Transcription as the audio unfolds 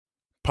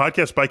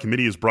Podcast by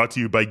Committee is brought to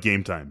you by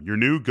Game Time, your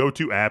new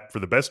go-to app for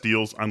the best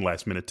deals on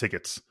last-minute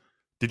tickets.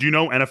 Did you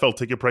know NFL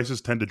ticket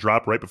prices tend to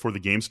drop right before the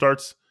game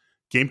starts?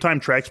 Game Time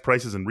tracks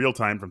prices in real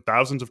time from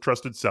thousands of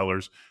trusted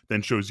sellers,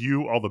 then shows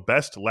you all the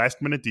best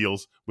last-minute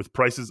deals with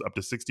prices up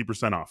to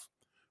 60% off.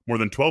 More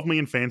than 12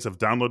 million fans have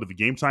downloaded the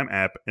Game Time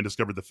app and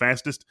discovered the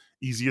fastest,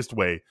 easiest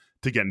way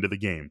to get into the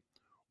game.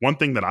 One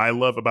thing that I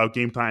love about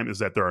Game Time is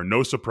that there are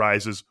no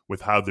surprises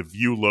with how the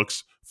view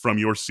looks from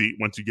your seat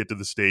once you get to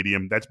the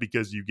stadium. That's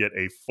because you get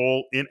a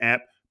full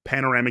in-app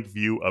panoramic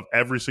view of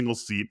every single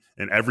seat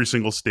in every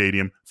single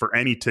stadium for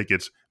any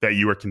tickets that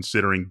you are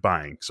considering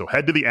buying. So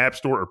head to the App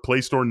Store or Play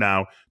Store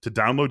now to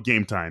download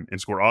Game Time and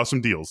score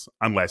awesome deals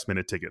on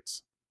last-minute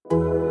tickets.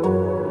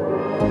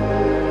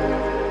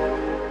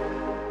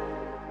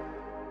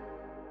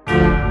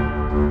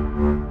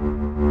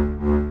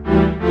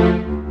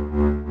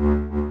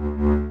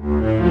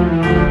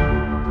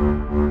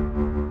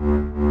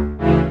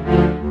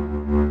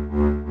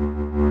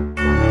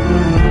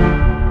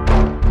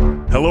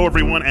 Hello,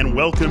 everyone, and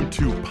welcome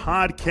to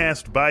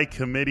Podcast by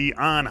Committee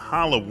on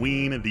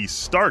Halloween, the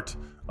start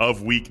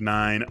of Week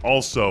 9.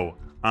 Also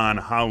on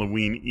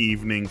Halloween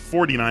evening,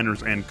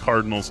 49ers and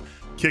Cardinals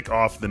kick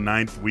off the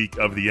 9th week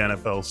of the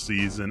NFL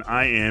season.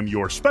 I am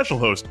your special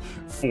host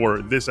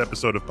for this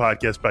episode of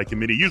Podcast by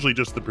Committee, usually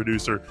just the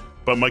producer,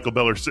 but Michael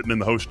Beller sitting in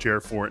the host chair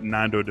for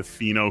Nando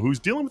DeFino, who's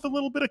dealing with a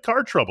little bit of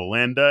car trouble.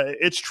 And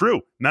it's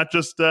true, not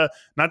just a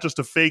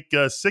fake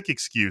sick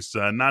excuse.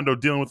 Nando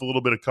dealing with a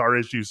little bit of car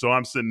issues, so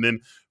I'm sitting in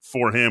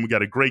for him. We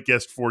got a great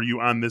guest for you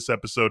on this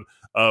episode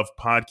of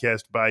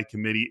Podcast by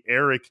Committee,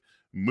 Eric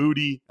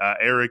Moody.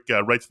 Eric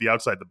writes the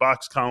Outside the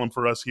Box column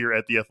for us here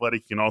at The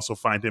Athletic. You can also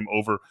find him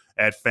over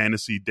at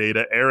Fantasy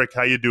Data. Eric,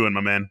 how you doing,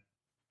 my man?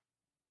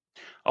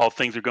 All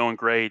things are going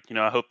great.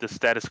 I hope the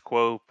status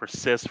quo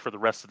persists for the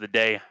rest of the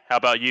day. How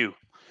about you?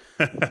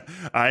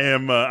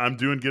 I'm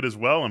doing good as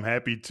well. I'm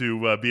happy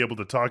to be able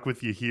to talk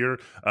with you here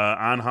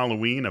on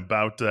Halloween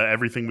about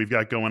everything we've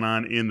got going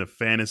on in the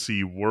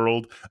fantasy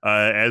world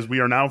as we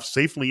are now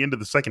safely into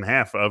the second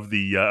half of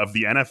the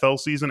NFL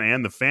season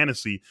and the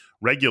fantasy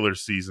regular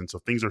season. So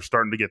things are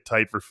starting to get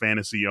tight for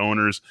fantasy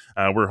owners.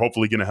 We're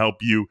hopefully going to help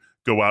you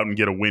go out and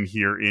get a win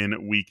here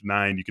in Week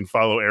 9. You can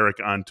follow Eric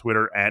on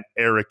Twitter at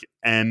Eric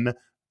N,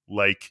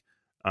 like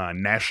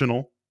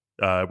national.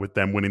 With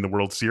them winning the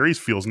World Series.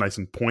 Feels nice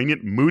and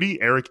poignant. Moody,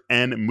 Eric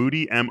N.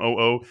 Moody,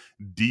 Moody.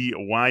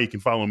 You can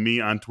follow me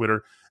on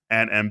Twitter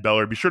at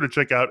MBeller. Be sure to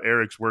check out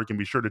Eric's work and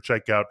be sure to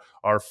check out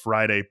our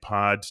Friday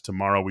pods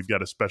tomorrow. We've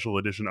got a special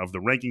edition of the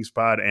Rankings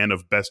pod and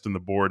of Best in the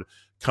Board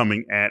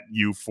coming at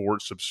you for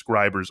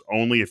subscribers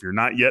only. If you're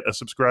not yet a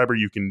subscriber,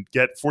 you can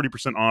get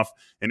 40% off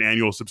an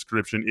annual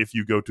subscription if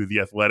you go to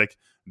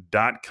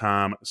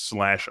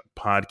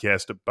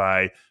theathletic.com/podcast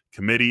by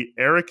committee.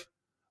 Eric,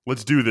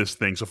 let's do this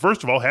thing. So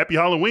first of all, happy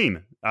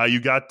Halloween.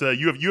 You have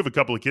a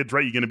couple of kids,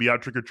 right? You going to be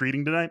out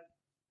trick-or-treating tonight?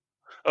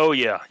 Oh,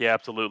 yeah,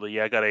 absolutely.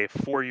 Yeah, I got a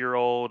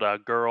 4-year-old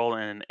girl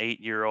and an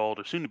 8-year-old,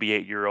 or soon to be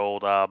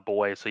 8-year-old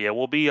boy. So yeah,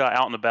 we'll be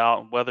out and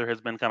about. Weather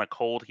has been kind of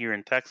cold here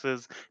in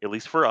Texas, at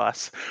least for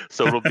us.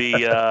 So it'll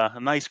be a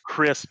nice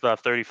crisp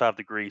 35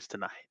 degrees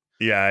tonight.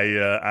 Yeah,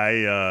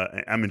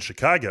 I'm in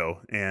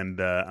Chicago, and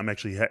I'm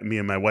actually me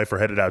and my wife are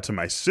headed out to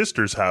my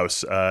sister's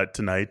house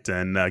tonight,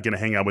 and going to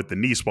hang out with the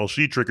niece while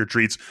she trick or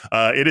treats.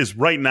 It is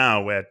right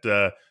now at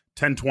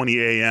 10:20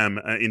 a.m.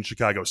 In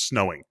Chicago,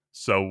 snowing,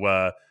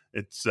 so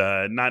it's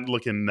not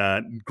looking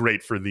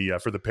great for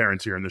the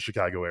parents here in the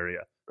Chicago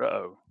area.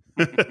 Uh-oh.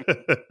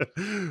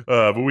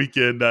 But we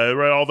can.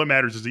 Right, all that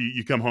matters is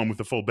you come home with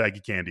a full bag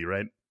of candy,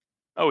 right?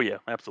 Oh yeah,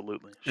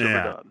 absolutely.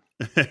 Yeah.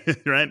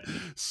 Right.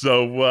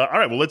 So, all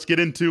right. Well, let's get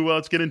into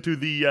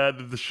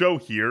the show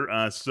here.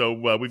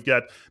 So we've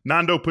got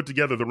Nando put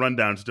together the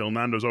rundown. Still,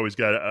 Nando's always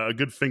got a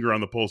good finger on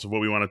the pulse of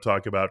what we want to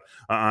talk about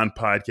on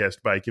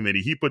Podcast by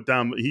Committee. He put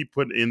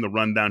in the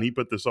rundown. He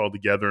put this all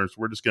together. So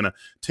we're just gonna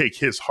take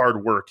his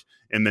hard work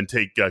and then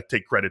take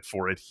credit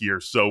for it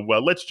here. So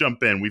let's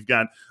jump in. We've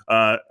got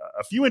a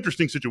few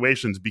interesting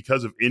situations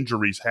because of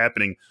injuries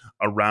happening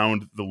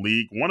around the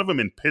league. One of them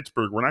in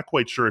Pittsburgh. We're not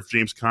quite sure if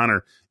James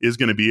Conner is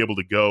going to be able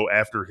to go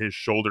after his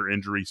shoulder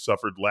injury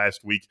suffered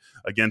last week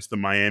against the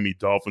Miami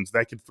Dolphins.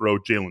 That could throw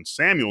Jalen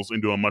Samuels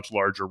into a much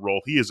larger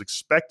role. He is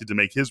expected to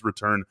make his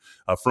return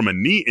from a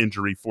knee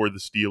injury for the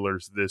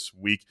Steelers this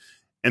week.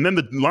 And then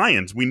the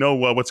Lions, we know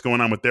what's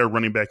going on with their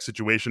running back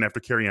situation after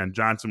Kerryon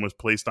Johnson was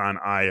placed on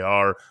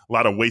IR. A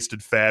lot of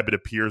wasted fab, it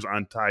appears,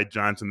 on Ty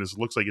Johnson. This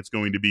looks like it's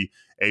going to be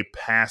a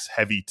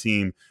pass-heavy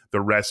team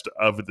the rest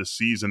of the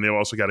season. They've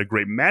also got a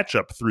great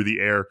matchup through the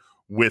air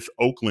with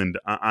Oakland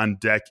on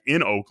deck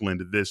in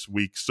Oakland this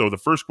week. So the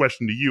first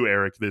question to you,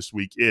 Eric, this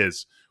week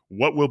is,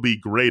 what will be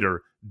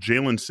greater,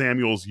 Jalen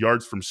Samuels'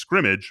 yards from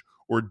scrimmage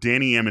or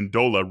Danny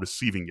Amendola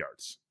receiving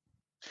yards?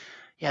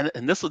 Yeah,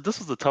 and this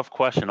is a tough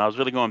question. I was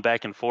really going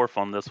back and forth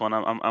on this one.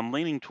 I'm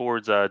leaning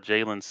towards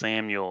Jalen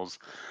Samuels,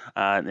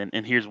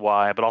 and here's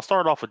why. But I'll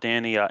start off with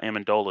Danny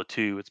Amendola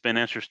too. It's been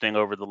interesting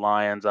over the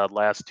Lions'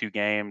 last two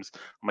games.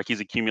 Like he's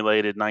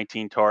accumulated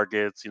 19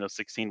 targets,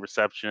 16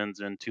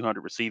 receptions and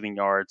 200 receiving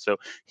yards. So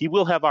he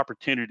will have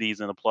opportunities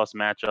in a plus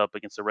matchup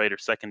against the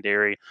Raiders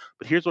secondary.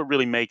 But here's what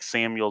really makes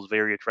Samuels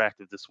very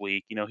attractive this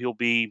week. He'll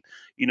be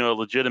a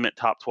legitimate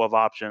top 12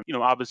 option.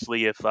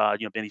 Obviously if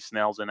Benny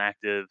Snell's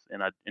inactive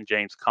and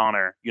James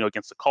Conner,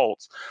 against the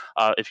Colts.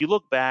 If you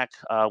look back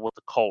with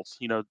the Colts,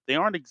 they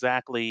aren't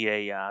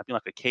exactly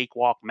like a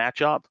cakewalk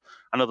matchup.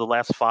 I know the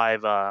last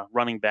five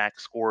running back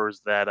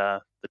scores that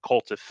the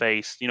Colts have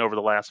faced, over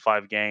the last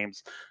 5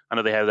 games. I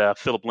know they had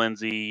Philip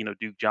Lindsay,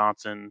 Duke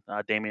Johnson,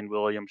 Damian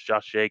Williams,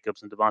 Josh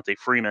Jacobs, and Devontae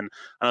Freeman.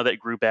 I know that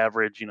group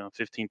average,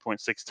 15.6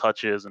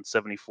 touches and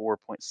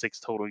 74.6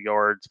 total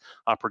yards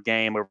per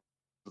game over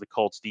the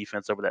Colts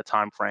defense over that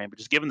time frame. But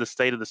just given the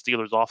state of the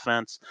Steelers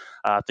offense,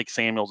 I think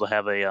Samuels will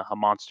have a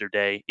monster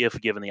day if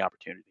given the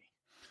opportunity.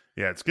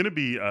 Yeah, it's going to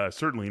be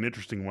certainly an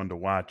interesting one to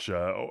watch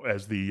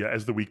as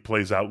the week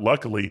plays out.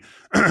 Luckily,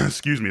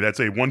 excuse me, that's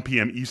a 1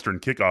 p.m. Eastern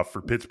kickoff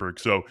for Pittsburgh.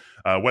 So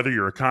whether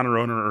you're a Connor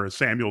owner or a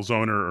Samuels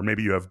owner, or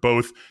maybe you have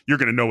both, you're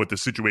going to know what the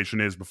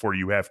situation is before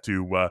you have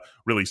to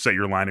really set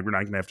your line. We're not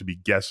going to have to be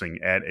guessing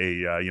at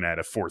at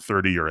a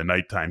 4:30 or a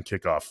nighttime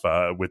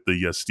kickoff with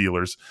the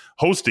Steelers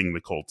hosting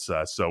the Colts.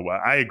 So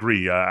I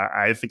agree.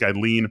 I think I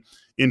lean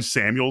in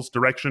Samuel's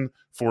direction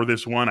for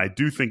this one. I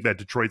do think that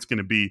Detroit's going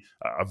to be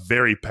a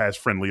very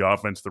pass-friendly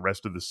offense the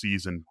rest of the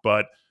season,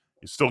 but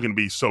it's still going to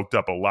be soaked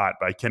up a lot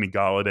by Kenny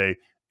Golladay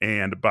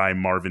and by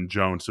Marvin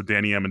Jones. So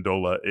Danny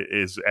Amendola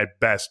is at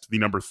best the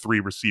number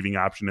 3 receiving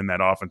option in that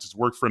offense. It's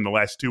worked for him the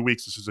last 2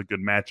 weeks. This is a good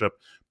matchup,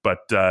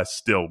 but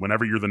still,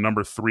 whenever you're the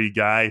number 3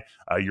 guy,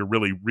 you're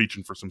really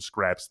reaching for some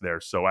scraps there.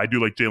 So I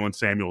do like Jalen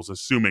Samuels,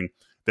 assuming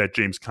that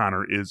James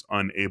Conner is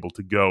unable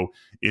to go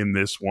in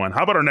this one.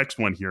 How about our next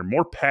one here?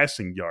 More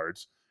passing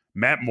yards.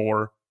 Matt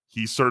Moore,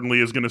 he certainly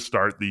is going to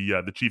start.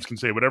 The Chiefs can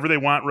say whatever they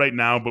want right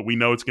now, but we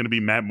know it's going to be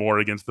Matt Moore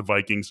against the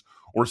Vikings,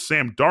 or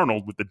Sam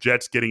Darnold with the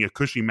Jets getting a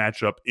cushy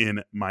matchup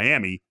in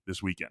Miami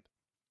this weekend.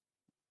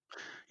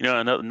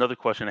 Another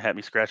question that had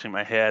me scratching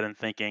my head and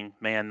thinking,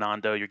 man,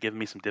 Nando, you're giving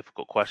me some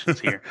difficult questions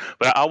here.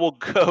 But I will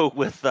go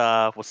with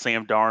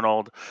Sam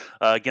Darnold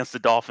against the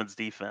Dolphins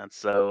defense.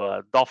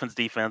 So Dolphins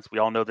defense, we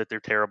all know that they're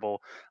terrible.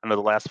 I know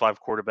the last 5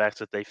 quarterbacks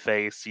that they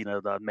face,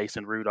 the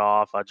Mason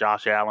Rudolph,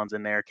 Josh Allen's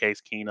in there,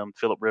 Case Keenum,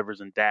 Phillip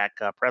Rivers, and Dak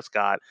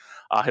Prescott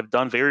have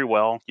done very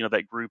well.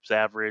 That group's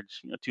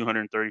average,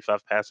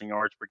 235 passing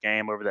yards per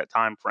game over that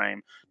time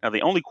frame. Now,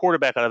 the only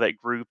quarterback out of that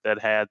group that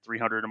had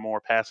 300 or more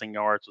passing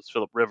yards was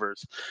Phillip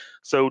Rivers.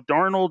 So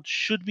Darnold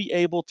should be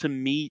able to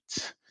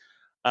meet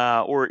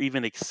or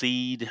even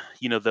exceed,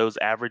 those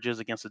averages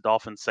against the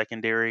Dolphins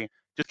secondary,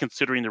 just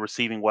considering the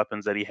receiving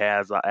weapons that he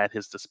has at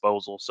his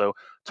disposal. So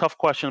tough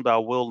question, but I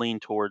will lean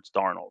towards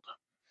Darnold.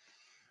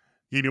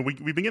 We've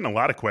been getting a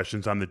lot of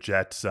questions on the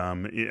Jets.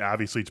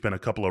 Obviously, it's been a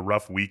couple of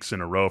rough weeks in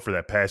a row for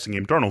that passing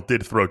game. Darnold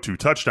did throw 2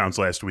 touchdowns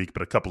last week,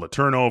 but a couple of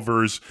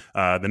turnovers.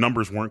 The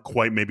numbers weren't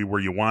quite maybe where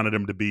you wanted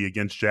him to be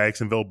against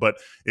Jacksonville, but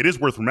it is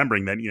worth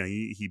remembering that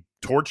he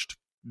torched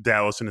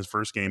Dallas in his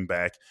first game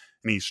back,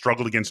 and he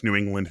struggled against New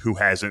England, who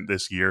hasn't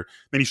this year.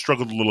 Then he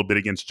struggled a little bit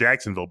against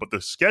Jacksonville, but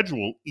the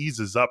schedule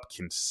eases up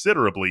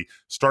considerably,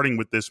 starting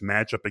with this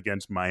matchup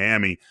against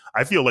Miami.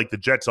 I feel like the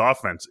Jets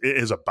offense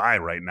is a bye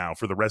right now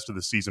for the rest of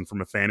the season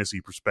from a fantasy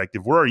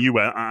perspective. Where are you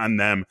on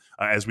them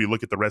as we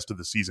look at the rest of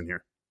the season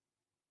here?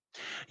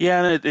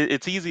 Yeah, and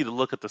it's easy to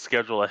look at the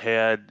schedule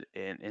ahead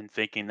and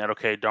thinking that,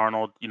 okay,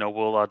 Darnold,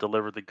 will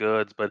deliver the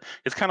goods, but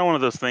it's kind of one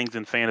of those things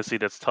in fantasy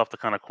that's tough to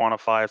kind of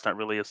quantify. It's not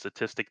really a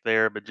statistic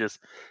there, but just,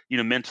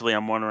 mentally,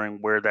 I'm wondering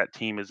where that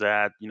team is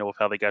at, with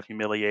how they got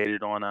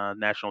humiliated on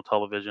national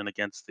television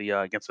against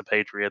the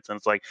Patriots, and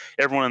it's like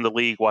everyone in the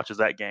league watches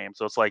that game,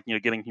 so it's like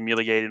getting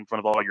humiliated in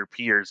front of all your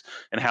peers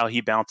and how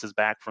he bounces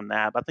back from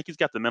that. But I think he's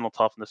got the mental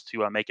toughness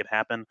to make it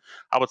happen.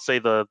 I would say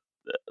the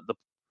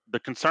the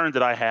concern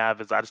that I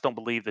have is I just don't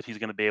believe that he's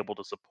going to be able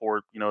to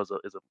support, as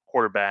a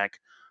quarterback,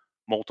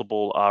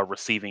 multiple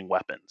receiving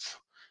weapons.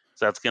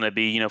 So that's going to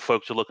be,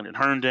 folks are looking at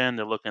Herndon,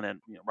 they're looking at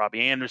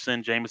Robbie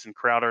Anderson, Jamison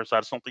Crowder. So I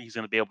just don't think he's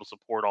going to be able to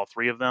support all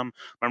 3 of them.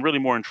 I'm really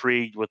more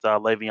intrigued with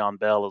Le'Veon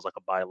Bell as like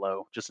a buy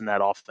low, just in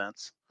that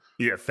offense.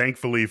 Yeah,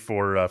 thankfully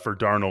for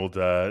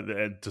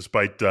Darnold,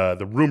 despite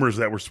the rumors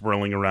that were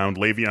swirling around,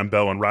 Le'Veon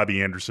Bell and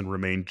Robbie Anderson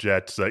remain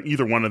Jets.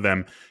 Either one of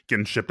them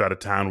getting shipped out of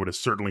town would have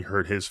certainly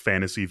hurt his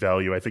fantasy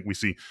value. I think we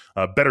see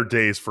better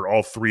days for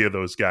all 3 of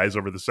those guys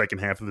over the second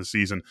half of the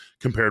season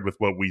compared with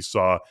what we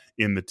saw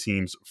in the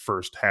team's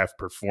first half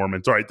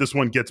performance. All right, this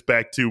one gets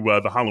back to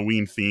the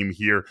Halloween theme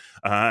here.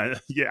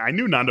 Yeah, I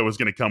knew Nando was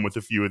going to come with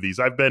a few of these.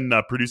 I've been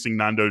producing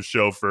Nando's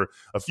show for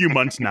a few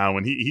months now,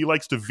 and he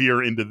likes to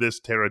veer into this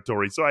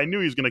territory. So I knew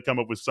he was going to come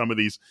up with some of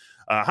these.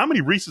 How many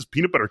Reese's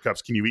peanut butter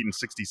cups can you eat in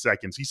 60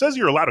 seconds? He says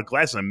you're allowed a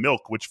glass of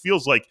milk, which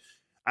feels like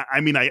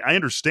I mean, I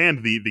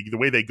understand the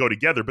way they go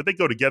together, but they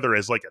go together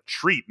as like a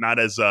treat, not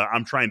as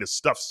I'm trying to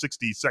stuff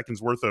 60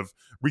 seconds worth of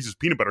Reese's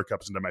peanut butter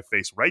cups into my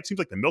face, right? Seems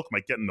like the milk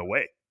might get in the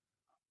way.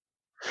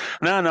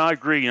 No, no, I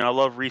agree. I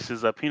love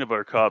Reese's peanut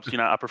butter cups.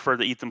 I prefer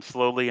to eat them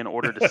slowly in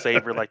order to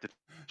savor like the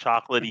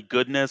chocolatey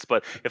goodness.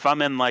 But if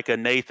I'm in like a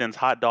Nathan's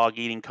hot dog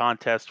eating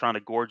contest trying to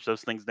gorge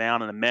those things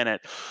down in a minute,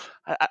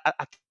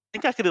 I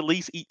think I could at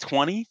least eat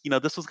 20.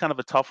 This was kind of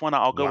a tough one.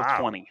 I'll go with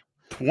Wow. 20.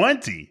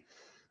 20?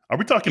 Are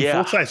we talking full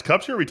Yeah, size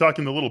cups here? Or are we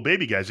talking the little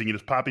baby guys you can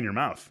just pop in your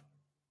mouth?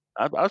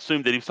 I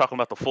assumed that he was talking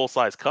about the full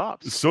size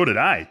cups. So did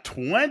I.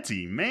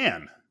 20,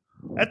 man.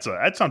 That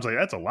sounds like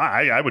that's a lot.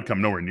 I would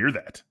come nowhere near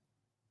that.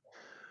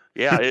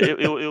 Yeah,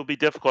 it'll be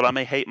difficult. I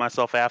may hate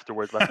myself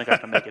afterwards, but I think I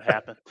can make it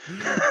happen.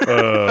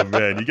 Oh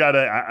man, you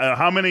gotta.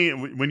 How many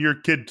when your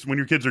kids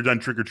are done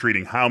trick or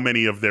treating? How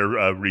many of their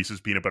Reese's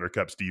peanut butter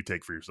cups do you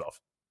take for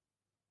yourself?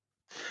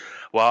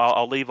 Well,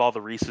 I'll leave all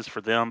the Reese's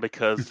for them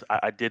because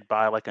I did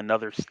buy like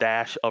another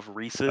stash of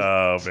Reese's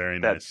Oh, very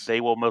that nice.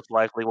 they will most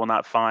likely will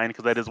not find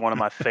because that is one of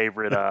my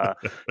favorite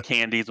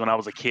candies when I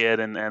was a kid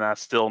and I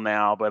still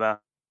now. But I'm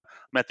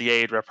at the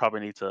age where I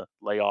probably need to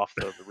lay off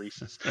the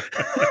Reese's.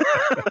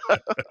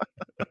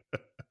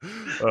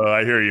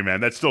 I hear you, man.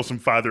 That's still some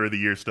Father of the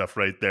Year stuff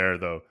right there,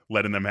 though.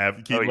 Letting them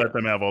have Oh let yeah,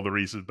 them have all the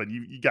Reese's, but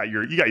you got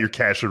your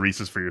cache of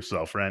Reese's for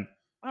yourself, right?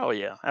 oh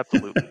yeah,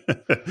 absolutely.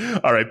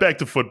 All right, back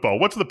to football.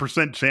 What's the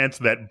percent chance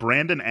that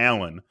Brandon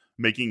Allen,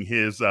 making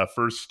his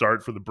first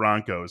start for the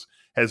Broncos,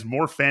 has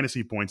more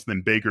fantasy points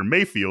than Baker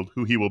Mayfield,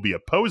 who he will be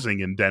opposing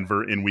in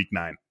Denver in Week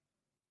 9?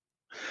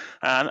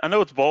 I know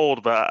it's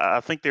bold, but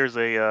I think there's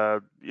a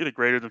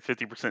greater than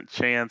 50%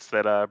 chance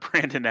that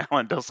Brandon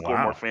Allen does score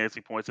more Wow. fantasy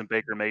points than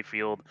Baker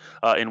Mayfield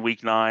in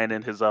Week 9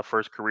 in his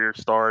first career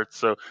start.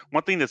 So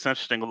one thing that's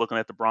interesting looking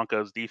at the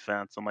Broncos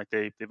defense, I'm like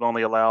they've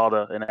only allowed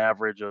an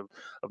average of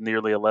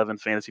nearly 11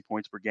 fantasy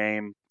points per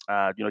game.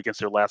 Against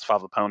their last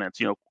 5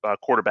 opponents.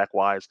 Quarterback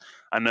wise,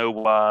 I know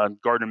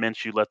Gardner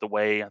Minshew led the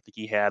way. I think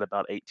he had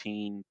about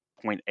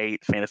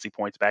 18.8 fantasy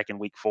points back in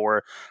Week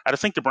 4. I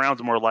just think the Browns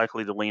are more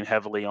likely to lean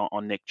heavily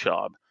on Nick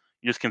Chubb.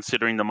 Just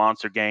considering the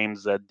monster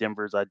games that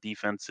Denver's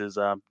defenses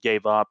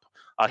gave up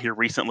here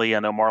recently. I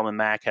know Marlon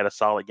Mack had a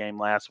solid game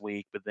last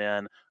week, but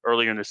then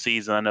earlier in the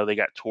season, I know they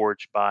got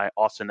torched by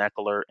Austin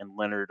Eckler and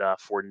Leonard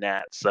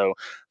Fournette. So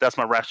that's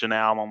my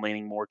rationale. I'm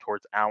leaning more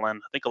towards Allen.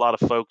 I think a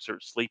lot of folks are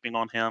sleeping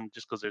on him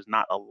just because there's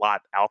not a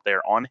lot out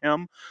there on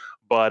him,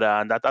 but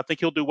I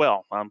think he'll do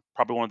well. I'm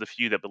probably one of the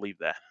few that believe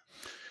that.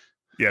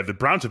 Yeah, the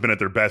Browns have been at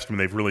their best when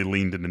they've really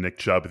leaned into Nick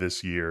Chubb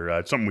this year.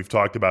 It's something we've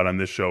talked about on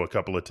this show a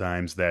couple of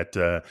times,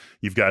 that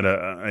you've got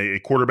a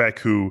quarterback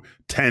who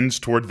tends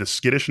toward the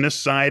skittishness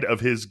side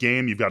of his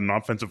game. You've got an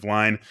offensive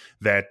line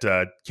that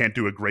can't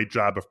do a great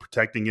job of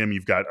protecting him.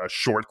 You've got a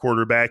short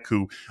quarterback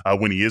who,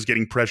 when he is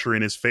getting pressure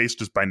in his face,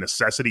 just by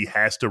necessity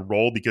has to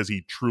roll because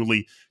he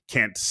truly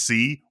can't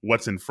see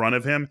what's in front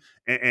of him.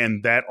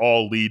 And that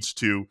all leads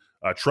to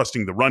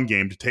trusting the run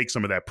game to take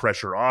some of that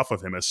pressure off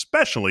of him,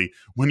 especially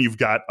when you've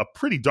got a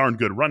pretty darn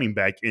good running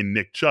back in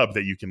Nick Chubb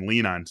that you can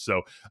lean on.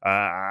 So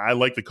I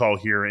like the call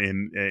here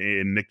in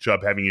Nick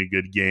Chubb having a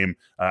good game.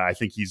 I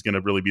think he's going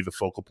to really be the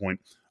focal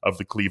point of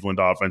the Cleveland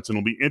offense. And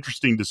it'll be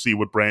interesting to see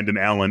what Brandon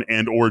Allen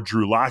and or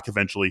Drew Lock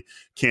eventually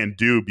can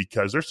do,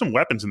 because there's some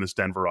weapons in this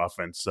Denver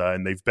offense,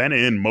 and they've been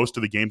in most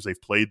of the games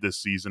they've played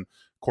this season.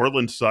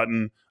 Cortland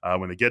Sutton,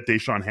 when they get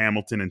Deshaun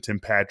Hamilton and Tim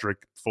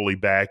Patrick fully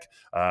back,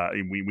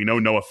 we know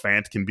Noah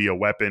Fant can be a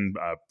weapon.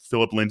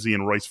 Philip Lindsay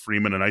and Royce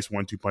Freeman, a nice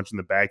 1-2 punch in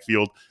the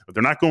backfield. But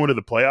they're not going to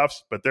the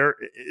playoffs, but there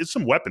is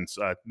some weapons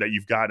that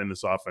you've got in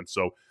this offense.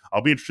 So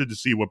I'll be interested to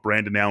see what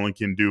Brandon Allen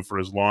can do for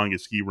as long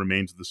as he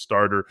remains the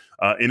starter.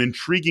 An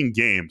intriguing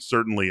game,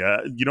 certainly.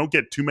 You don't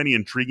get too many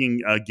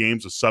intriguing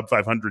games with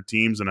sub-500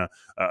 teams and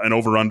an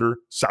over-under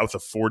south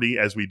of 40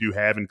 as we do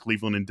have in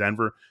Cleveland and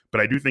Denver. But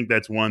I do think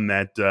that's one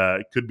that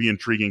could be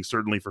intriguing,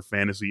 certainly for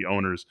fantasy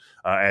owners,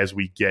 as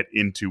we get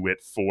into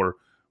it for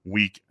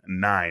Week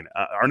 9.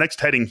 Our next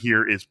heading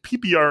here is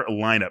PPR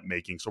lineup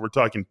making. So we're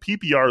talking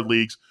PPR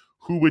leagues.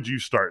 Who would you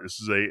start? This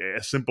is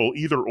a simple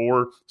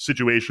either-or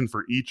situation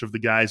for each of the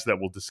guys that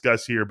we'll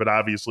discuss here, but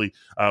obviously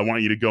I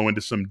want you to go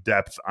into some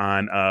depth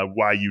on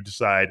why you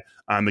decide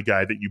on the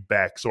guy that you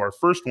back. So our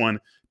first one,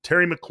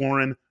 Terry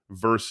McLaurin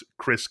versus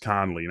Chris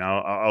Conley.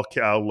 Now,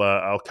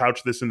 I'll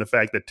couch this in the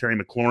fact that Terry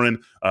McLaurin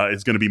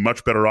is going to be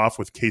much better off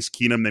with Case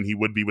Keenum than he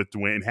would be with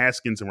Dwayne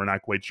Haskins, and we're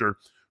not quite sure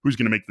who's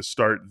going to make the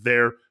start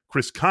there.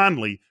 Chris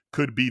Conley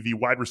could be the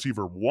wide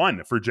receiver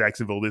 1 for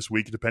Jacksonville this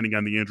week, depending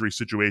on the injury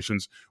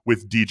situations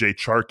with DJ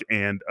Chark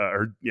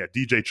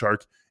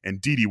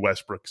and Dede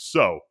Westbrook.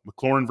 So,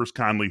 McLaurin versus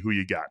Conley, who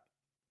you got?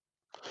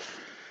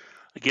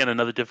 Again,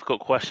 another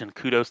difficult question.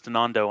 Kudos to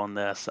Nando on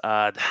this.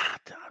 I'll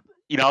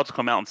just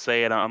come out and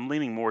say it. I'm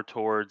leaning more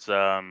towards,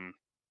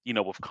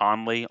 with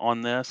Conley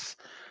on this,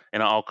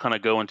 and I'll kind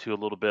of go into a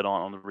little bit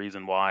on the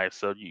reason why.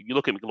 So you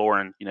look at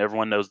McLaurin,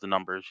 everyone knows the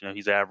numbers.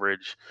 He's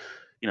average,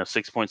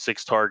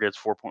 6.6 targets,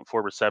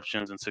 4.4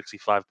 receptions, and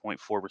 65.4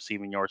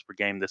 receiving yards per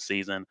game this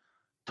season.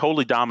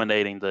 totally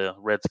dominating the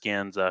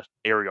Redskins'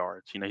 air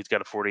yards. He's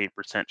got a 48%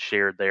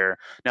 share there.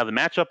 Now, the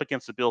matchup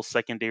against the Bills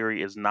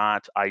secondary is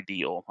not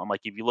ideal. I'm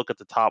like, if you look at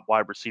the top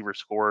wide receiver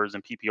scores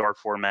in PPR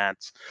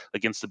formats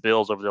against the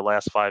Bills over their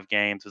last 5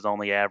 games, has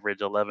only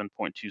averaged 11.26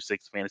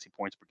 fantasy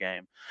points per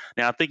game.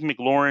 Now, I think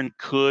McLaurin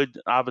could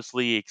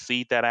obviously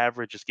exceed that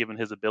average just given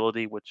his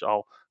ability, which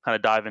I'll kind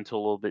of dive into a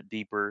little bit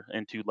deeper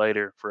into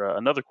later for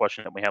another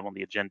question that we have on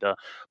the agenda.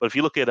 But if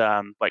you look at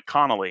like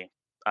Connolly,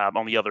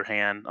 on the other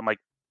hand, I'm like,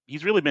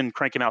 he's really been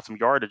cranking out some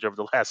yardage over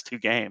the last 2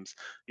 games.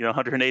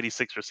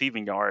 186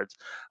 receiving yards.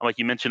 Like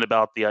you mentioned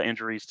about the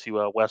injuries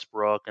to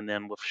Westbrook, and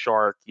then with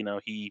Shark,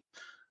 he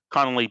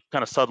Connolly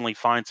kind of suddenly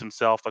finds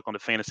himself like on the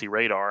fantasy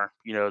radar.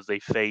 As they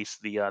face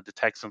the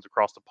Texans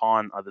across the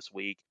pond this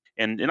week.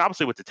 And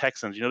obviously with the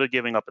Texans, they're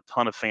giving up a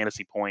ton of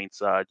fantasy points.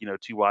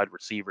 To wide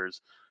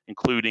receivers,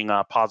 including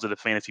positive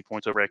fantasy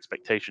points over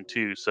expectation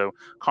too. So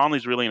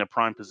Conley's really in a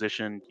prime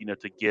position,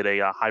 to get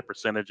a high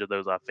percentage of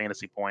those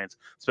fantasy points,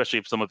 especially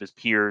if some of his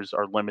peers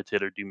are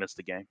limited or do miss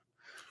the game.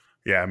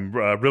 Yeah, I'm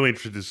really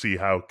interested to see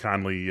how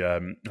Conley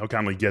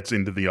gets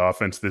into the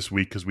offense this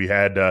week, because we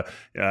had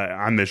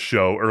on this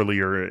show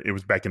earlier, it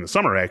was back in the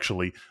summer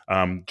actually,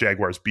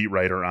 Jaguars beat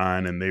writer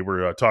on, and they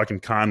were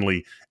talking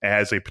Conley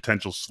as a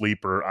potential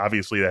sleeper.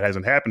 Obviously, that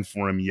hasn't happened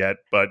for him yet,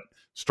 but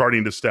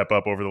starting to step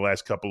up over the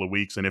last couple of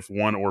weeks. And if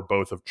one or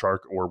both of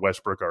Chark or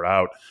Westbrook are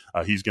out,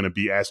 he's going to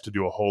be asked to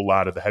do a whole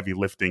lot of the heavy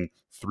lifting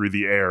through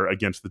the air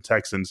against the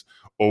Texans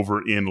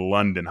over in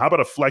London. How about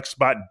a flex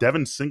spot,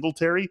 Devin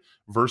Singletary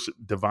versus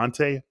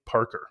Devontae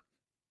Parker?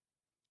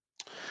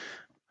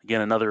 Again,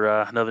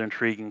 another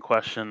intriguing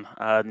question.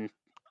 I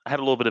had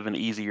a little bit of an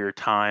easier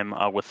time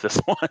with this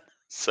one,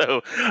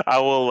 so I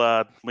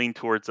will lean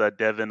towards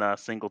Devin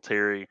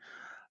Singletary.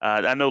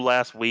 I know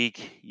last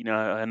week,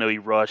 I know he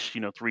rushed,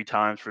 3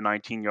 times for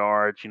 19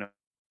 yards,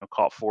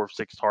 caught 4 of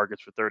 6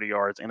 targets for 30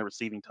 yards and a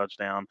receiving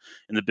touchdown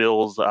in the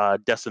Bills'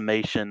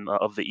 decimation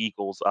of the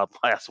Eagles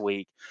last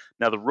week.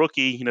 Now, the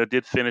rookie,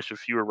 did finish with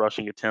fewer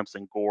rushing attempts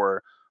than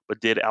Gore, but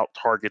did out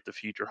target the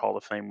future Hall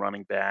of Fame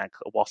running back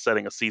while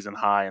setting a season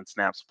high in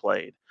snaps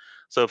played.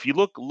 So if you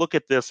look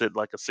at this at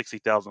like a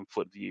 60,000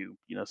 foot view,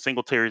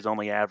 Singletary's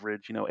only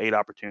average, 8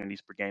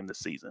 opportunities per game this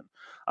season.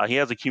 He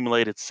has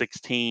accumulated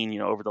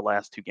 16, over the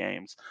last 2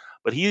 games,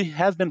 but he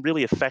has been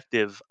really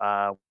effective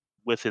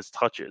with his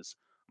touches.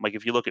 Like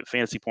if you look at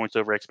fantasy points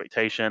over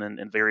expectation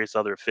and various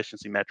other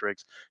efficiency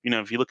metrics,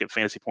 if you look at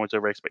fantasy points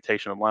over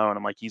expectation alone,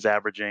 I'm like he's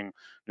averaging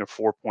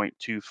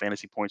 4.2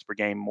 fantasy points per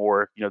game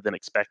more than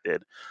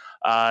expected.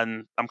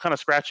 And I'm kind of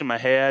scratching my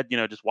head,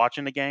 just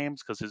watching the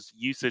games because his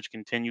usage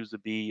continues to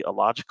be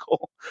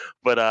illogical.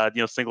 But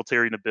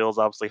Singletary and the Bills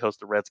obviously host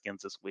the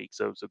Redskins this week,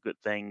 so good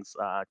things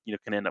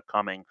can end up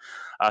coming.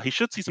 He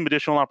should see some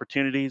additional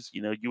opportunities.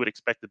 You would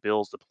expect the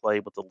Bills to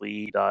play with the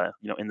lead,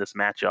 in this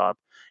matchup.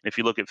 And if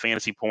you look at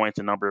fantasy points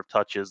and number of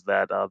touches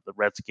that the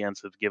Redskins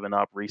have given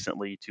up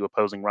recently to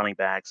opposing running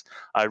backs,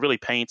 it really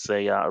paints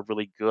a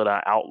really good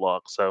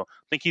outlook. So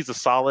I think he's a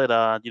solid,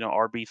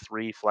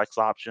 RB3 flex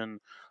option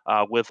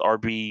with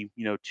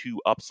RB2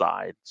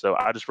 upside. So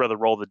I just rather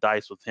roll the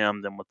dice with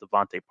him than with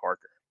Devontae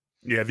Parker.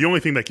 Yeah, the only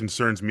thing that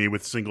concerns me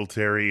with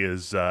Singletary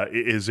is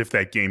if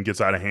that game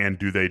gets out of hand,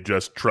 do they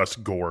just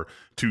trust Gore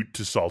to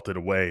salt it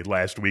away?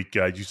 Last week,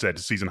 you said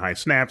season high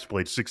snaps,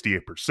 played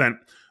 68%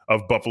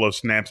 of Buffalo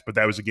snaps, but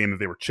that was a game that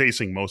they were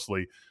chasing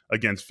mostly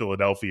against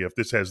Philadelphia. If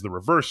this has the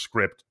reverse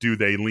script, do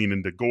they lean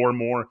into Gore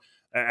more?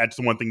 That's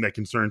the one thing that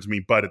concerns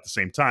me. But at the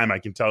same time, I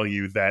can tell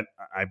you that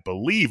I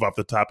believe off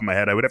the top of my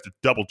head, I would have to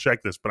double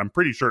check this, but I'm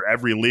pretty sure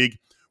every league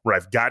where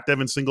I've got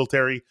Devin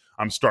Singletary,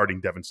 I'm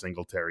starting Devin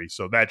Singletary.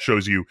 So that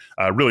shows you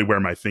really where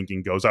my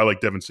thinking goes. I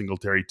like Devin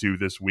Singletary too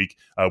this week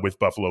with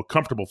Buffalo.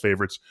 Comfortable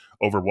favorites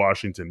over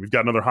Washington. We've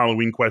got another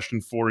Halloween question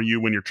for you.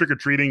 When you're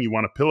trick-or-treating, you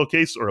want a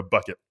pillowcase or a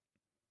bucket?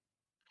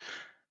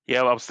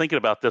 Yeah, well, I was thinking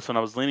about this when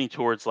I was leaning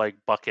towards like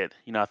bucket.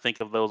 I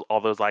think of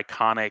all those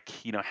iconic,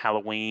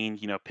 Halloween,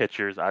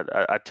 pictures.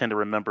 I tend to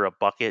remember a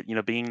bucket,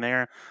 being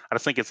there. I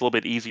just think it's a little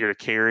bit easier to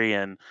carry,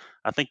 and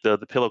I think the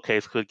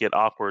pillowcase could get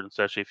awkward,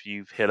 especially if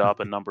you've hit up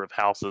a number of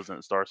houses and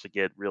it starts to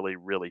get really,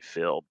 really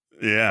filled.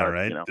 Yeah, But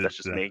right. that's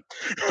just me.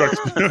 Starts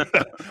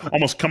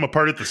almost come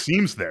apart at the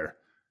seams there.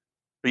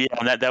 Yeah,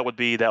 and that would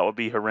be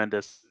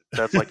horrendous.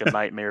 That's like a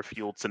nightmare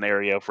fueled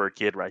scenario for a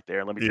kid right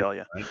there. Let me Yeah, tell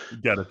you. right. You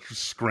got to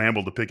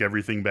scramble to pick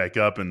everything back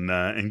up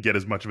and get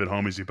as much of it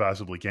home as you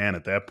possibly can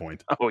at that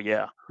point. Oh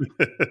yeah.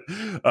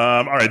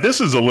 All right,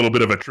 this is a little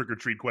bit of a trick or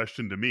treat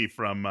question to me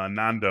from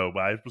Nando.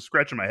 I was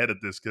scratching my head at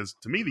this because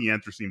to me the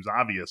answer seems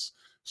obvious.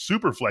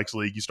 Super flex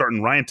league, you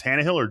starting Ryan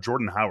Tannehill or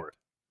Jordan Howard?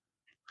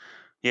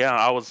 Yeah,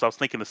 I was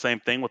thinking the same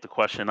thing with the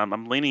question.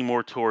 I'm leaning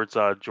more towards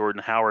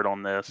Jordan Howard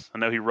on this. I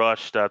know he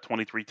rushed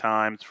 23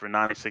 times for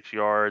 96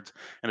 yards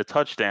and a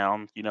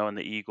touchdown, in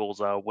the Eagles'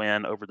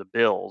 win over the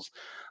Bills.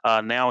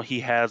 Now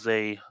he has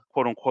a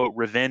quote unquote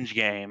revenge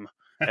game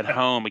at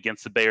home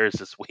against the Bears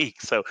this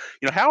week. So,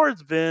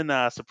 Howard's been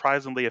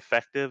surprisingly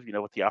effective,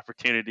 with the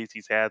opportunities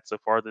he's had so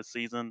far this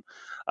season.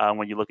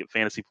 When you look at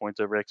fantasy points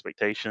over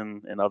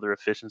expectation and other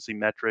efficiency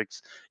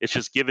metrics, it's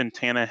just given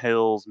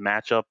Tannehill's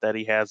matchup that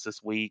he has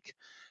this week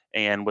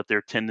and with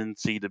their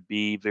tendency to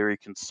be very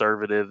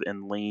conservative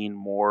and lean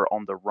more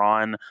on the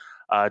run.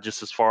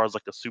 Just as far as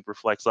like a super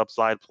flex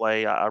upside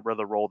play, I'd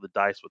rather roll the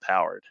dice with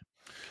Howard.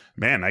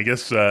 Man, I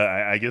guess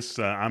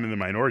I'm in the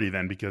minority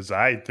then because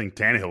I think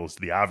Tannehill is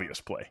the obvious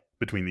play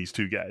between these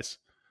two guys.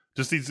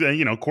 Just these,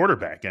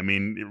 quarterback. I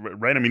mean,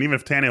 right? I mean, even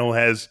if Tannehill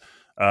has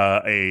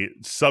a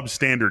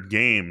substandard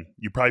game,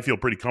 you probably feel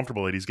pretty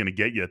comfortable that he's going to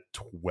get you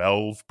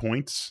 12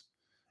 points,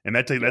 and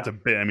that's a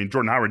bit. I mean,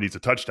 Jordan Howard needs a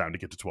touchdown to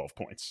get to 12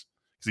 points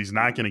because he's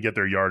not going to get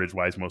there yardage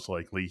wise. Most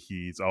likely,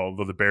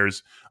 although the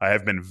Bears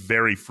have been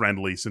very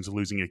friendly since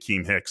losing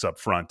Akeem Hicks up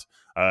front.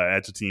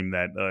 That's a team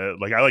that,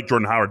 I like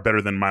Jordan Howard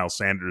better than Miles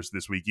Sanders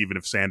this week, even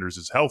if Sanders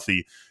is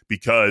healthy,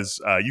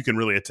 because you can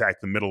really attack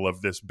the middle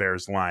of this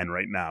Bears line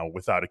right now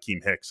without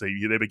Akeem Hicks. They've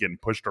been getting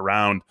pushed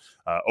around.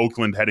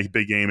 Oakland had a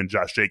big game, and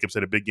Josh Jacobs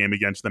had a big game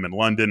against them in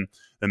London.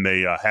 Then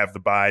they have the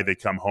bye. They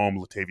come home.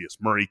 Latavius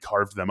Murray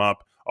carved them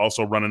up,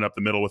 also running up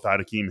the middle without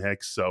Akeem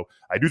Hicks. So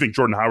I do think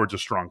Jordan Howard's a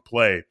strong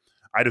play.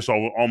 I just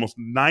saw almost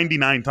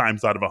 99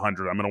 times out of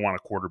 100, I'm going to want a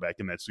quarterback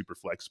in that super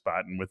flex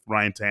spot. And with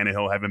Ryan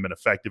Tannehill having been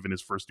effective in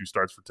his first two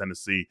starts for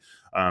Tennessee,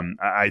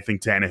 I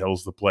think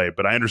Tannehill's the play.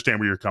 But I understand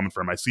where you're coming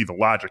from. I see the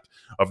logic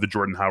of the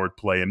Jordan Howard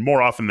play, and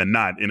more often than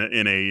not, in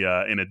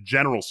a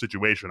general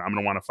situation, I'm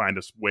going to want to find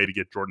a way to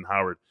get Jordan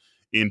Howard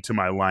into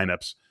my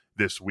lineups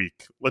this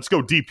week. Let's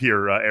go deep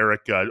here,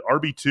 Eric.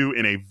 RB2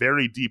 in a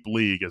very deep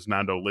league, as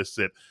Nando lists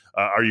it.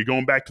 Are you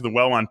going back to the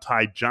well on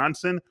Ty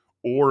Johnson,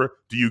 or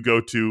do you go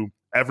to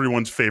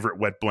everyone's favorite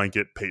wet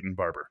blanket, Peyton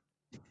Barber?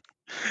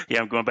 Yeah,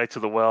 I'm going back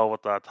to the well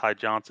with Ty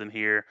Johnson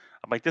here.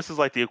 I'm like, this is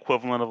like the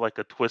equivalent of like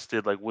a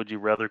twisted, like, would you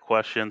rather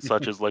question,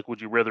 such as like,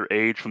 would you rather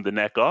age from the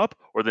neck up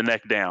or the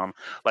neck down?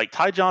 Like,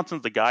 Ty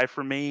Johnson's the guy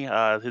for me.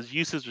 His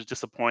usage was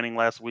disappointing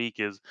last week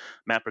as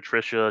Matt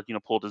Patricia,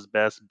 pulled his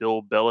best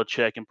Bill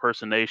Belichick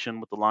impersonation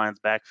with the Lions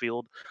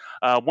backfield.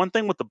 One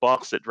thing with the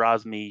Bucs that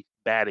drives me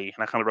batty,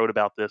 and I kind of wrote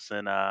about this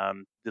in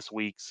this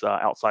week's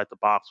Outside the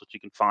Box, which you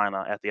can find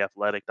at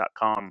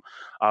theathletic.com,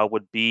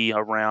 would be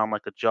around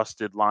like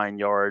adjusted line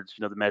yards,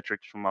 the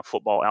metrics from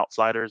Football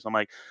Outsiders. I'm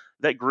like,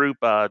 that group,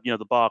 the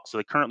Bucs, so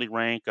they currently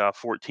rank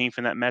 14th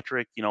in that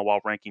metric, while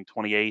ranking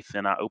 28th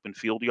in open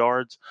field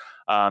yards.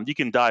 You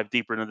can dive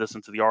deeper into this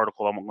into the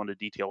article. I'm not going to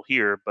detail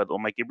here, but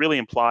it really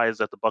implies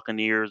that the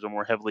Buccaneers are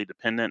more heavily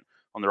dependent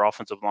on their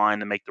offensive line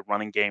to make the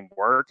running game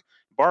work.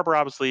 Barber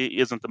obviously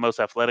isn't the most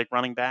athletic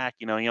running back.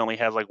 He only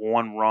has like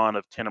one run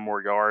of 10 or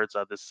more yards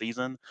this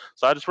season.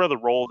 So I just rather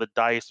roll the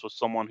dice with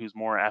someone who's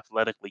more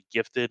athletically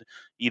gifted,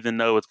 even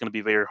though it's going to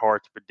be very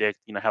hard to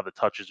predict, how the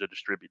touches are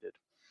distributed.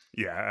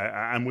 Yeah,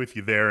 I'm with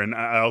you there, and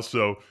I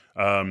also,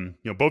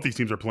 both these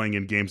teams are playing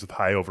in games with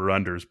high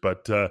over-unders,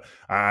 but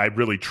I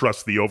really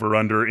trust the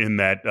over-under in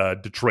that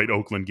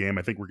Detroit-Oakland game.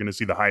 I think we're going to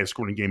see the highest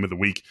scoring game of the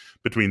week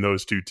between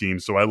those two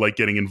teams, so I like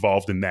getting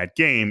involved in that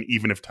game,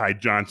 even if Ty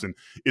Johnson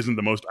isn't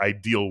the most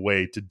ideal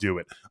way to do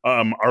it.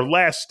 Our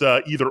last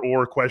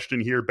either-or question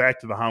here, back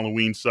to the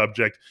Halloween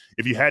subject.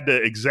 If you had to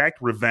exact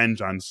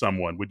revenge on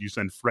someone, would you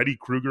send Freddy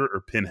Krueger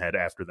or Pinhead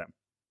after them?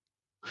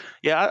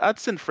 Yeah, I'd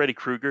send Freddy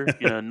Krueger.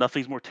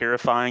 Nothing's more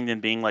terrifying than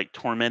being like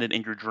tormented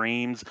in your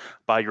dreams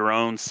by your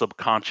own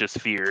subconscious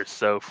fears.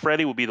 So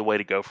Freddy would be the way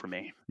to go for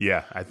me.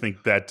 Yeah, I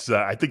think that's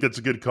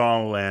a good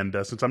call. And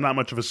since I'm not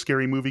much of a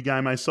scary movie guy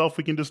myself,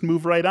 we can just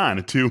move right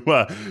on to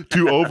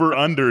over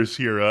unders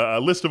here. A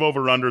list of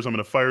over unders. I'm going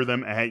to fire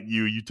them at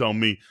you. You tell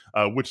me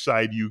which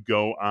side you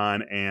go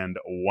on and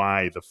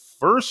why. The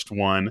first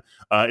one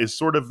is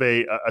sort of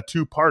a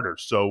two-parter.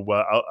 So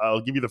I'll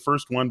give you the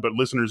first one, but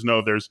listeners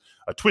know there's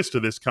a twist to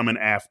this coming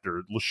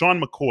after. LaShawn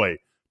McCoy,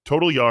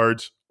 total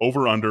yards,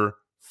 over under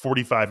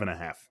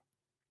 45.5.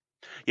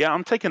 Yeah,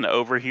 I'm taking the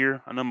over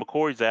here. I know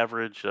McCoy's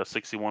averaged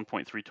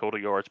 61.3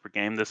 total yards per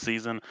game this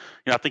season.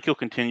 I think he'll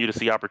continue to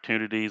see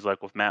opportunities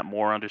like with Matt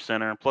Moore under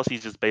center. Plus,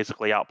 he's just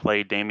basically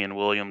outplayed Damian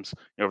Williams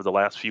over the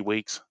last few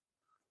weeks.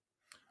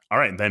 All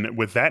right, then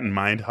with that in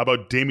mind, how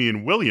about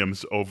Damian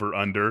Williams over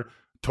under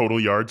total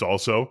yards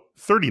also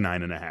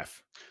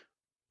 39.5?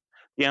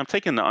 Yeah, I'm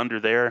taking the under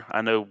there.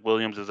 I know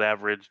Williams has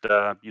averaged,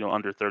 under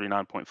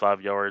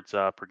 39.5 yards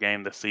per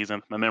game this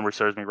season. My memory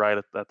serves me right.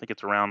 I think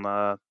it's around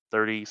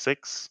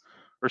 36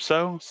 or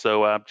so.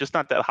 So just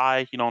not that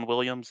high, on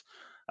Williams.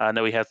 I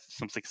know he had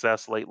some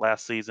success late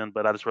last season,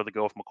 but I just rather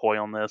go with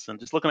McCoy on this. And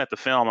just looking at the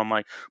film, I'm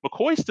like,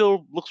 McCoy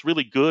still looks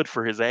really good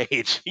for his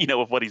age,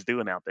 with what he's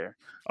doing out there.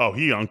 Oh,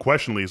 he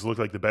unquestionably has looked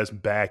like the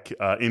best back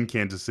in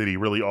Kansas City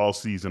really all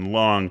season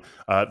long.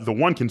 The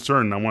one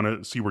concern, I want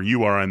to see where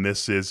you are on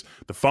this, is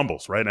the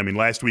fumbles, right? I mean,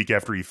 last week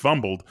after he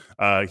fumbled,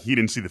 he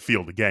didn't see the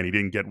field again. He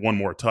didn't get one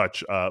more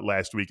touch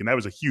last week, and that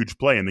was a huge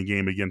play in the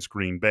game against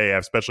Green Bay,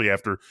 especially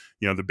after,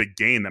 the big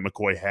gain that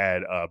McCoy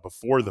had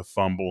before the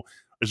fumble.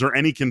 Is there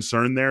any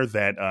concern there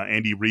that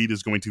Andy Reid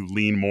is going to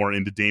lean more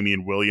into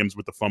Damian Williams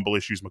with the fumble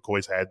issues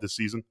McCoy's had this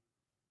season?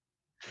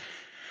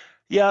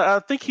 Yeah, I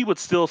think he would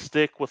still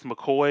stick with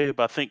McCoy,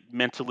 but I think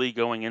mentally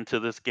going into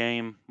this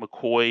game,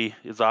 McCoy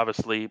is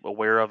obviously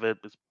aware of it.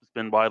 It's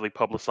been widely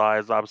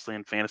publicized, obviously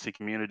in fantasy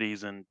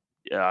communities and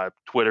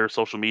Twitter,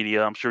 social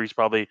media. I'm sure he's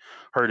probably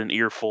heard an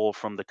earful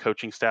from the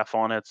coaching staff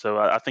on it. So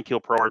I think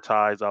he'll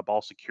prioritize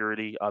ball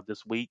security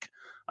this week,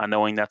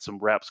 knowing that some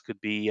reps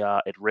could be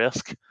at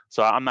risk.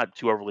 So I'm not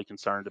too overly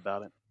concerned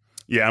about it.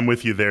 Yeah, I'm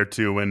with you there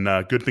too. And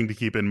good thing to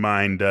keep in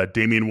mind,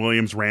 Damian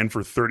Williams ran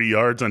for 30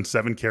 yards on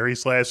 7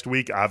 carries last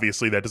week.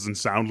 Obviously, that doesn't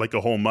sound like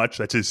a whole much.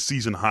 That's his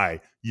season high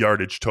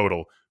yardage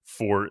total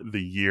for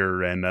the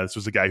year. And this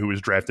was a guy who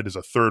was drafted as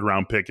a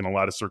 3rd-round pick in a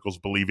lot of circles,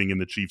 believing in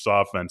the Chiefs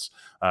offense.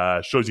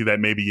 Shows you that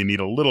maybe you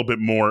need a little bit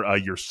more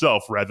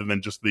yourself rather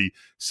than just the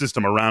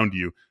system around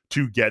you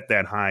to get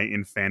that high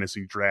in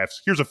fantasy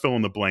drafts. Here's a fill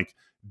in the blank.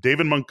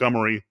 David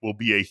Montgomery will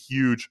be a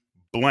huge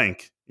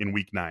blank in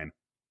week 9.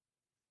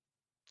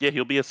 Yeah,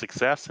 he'll be a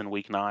success in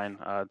week 9.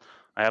 I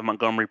have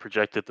Montgomery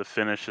projected to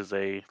finish as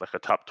a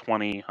top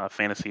 20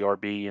 fantasy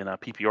RB in a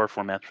PPR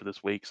format for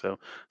this week. So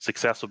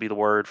success will be the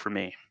word for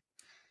me.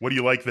 What do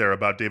you like there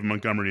about David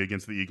Montgomery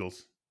against the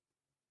Eagles?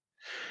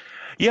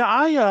 Yeah,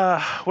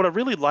 I what I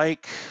really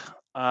like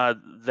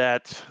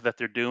that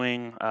they're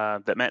doing,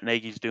 that Matt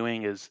Nagy's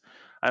doing is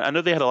I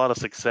know they had a lot of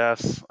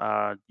success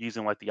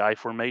using like the I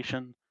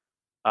formation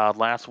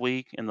last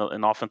week in the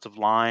offensive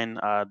line.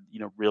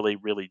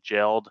 Really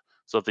gelled.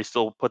 So if they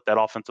still put that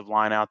offensive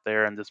line out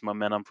there and this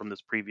momentum from this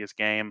previous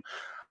game,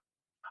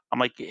 I'm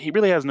like, he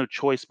really has no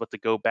choice but to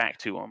go back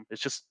to him.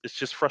 It's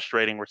just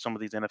frustrating where some of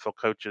these NFL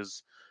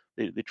coaches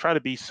they try to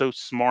be so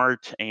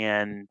smart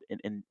and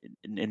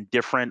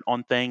different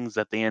on things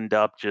that they end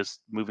up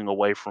just moving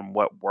away from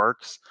what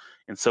works.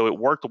 And so it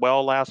worked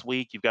well last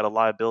week. You've got a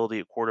liability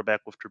at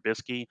quarterback with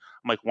Trubisky.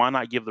 I'm like, why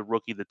not give the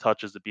rookie the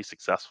touches to be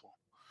successful?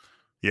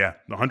 Yeah,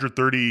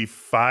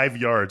 135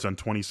 yards on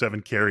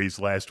 27 carries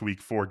last week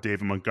for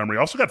David Montgomery.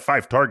 Also got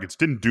 5 targets.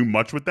 Didn't do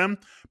much with them,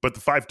 but the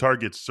 5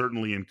 targets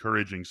certainly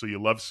encouraging. So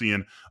you love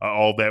seeing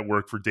all that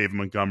work for David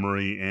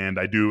Montgomery. And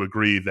I do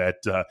agree that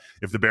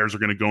if the Bears are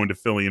going to go into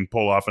Philly and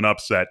pull off an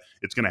upset,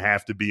 it's going to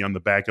have to be on the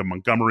back of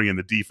Montgomery and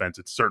the defense.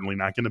 It's certainly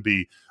not going to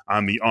be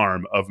on the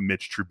arm of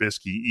Mitch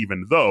Trubisky,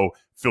 even though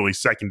Philly's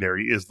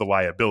secondary is the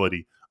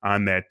liability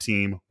on that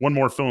team. One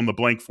more fill in the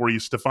blank for you.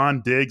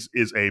 Stefon Diggs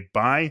is a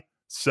buy,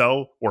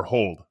 sell, or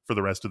hold for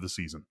the rest of the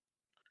season?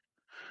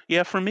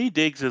 Yeah, for me,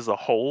 Diggs is a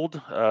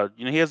hold.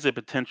 He has the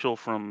potential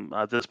from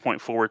this point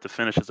forward to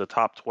finish as a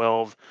top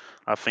 12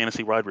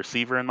 fantasy wide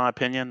receiver, in my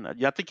opinion.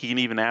 Yeah, I think he can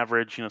even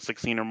average,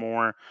 16 or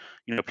more,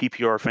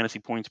 PPR fantasy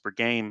points per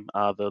game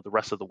the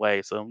rest of the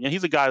way. So,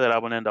 he's a guy that I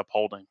would end up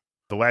holding.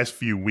 The last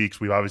few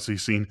weeks, we've obviously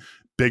seen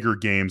bigger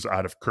games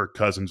out of Kirk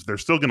Cousins. They're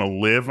still going to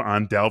live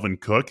on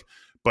Dalvin Cook,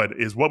 but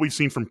is what we've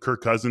seen from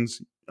Kirk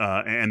Cousins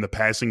and the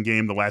passing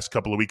game the last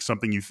couple of weeks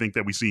something you think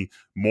that we see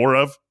more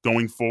of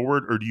going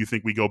forward, or do you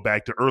think we go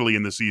back to early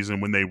in the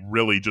season when they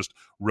really just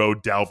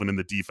rode Dalvin and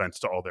the defense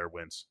to all their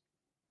wins?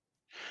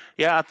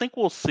 Yeah, I think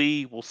we'll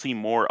see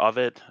more of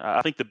it.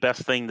 I think the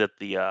best thing that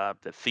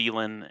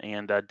Thielen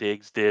and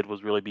Diggs did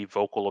was really be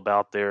vocal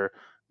about their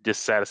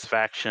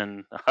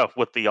dissatisfaction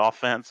with the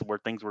offense where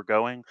things were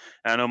going.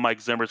 And I know Mike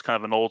Zimmer's kind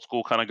of an old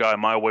school kind of guy,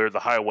 my way or the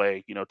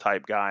highway,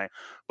 type guy.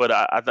 But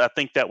I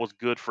think that was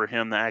good for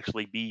him to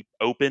actually be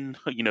open,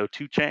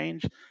 to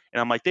change.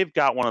 And I'm like, they've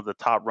got one of the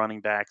top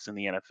running backs in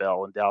the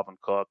NFL in Dalvin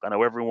Cook. I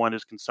know everyone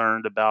is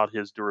concerned about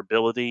his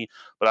durability,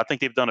 but I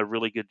think they've done a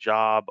really good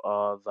job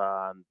of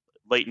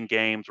late in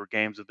games where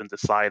games have been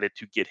decided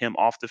to get him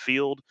off the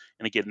field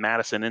and to get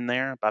Madison in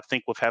there. But I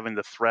think with having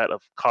the threat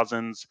of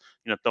Cousins,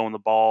 throwing the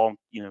ball,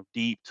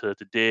 deep to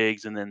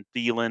Diggs and then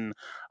Thielen,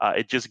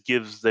 it just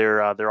gives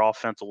their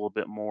offense a little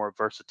bit more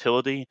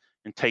versatility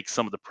and takes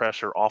some of the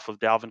pressure off of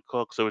Dalvin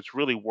Cook. So it's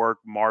really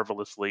worked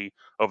marvelously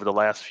over the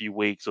last few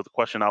weeks. So the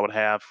question I would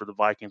have for the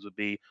Vikings would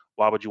be,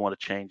 why would you want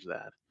to change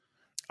that?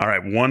 All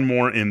right, one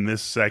more in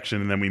this section,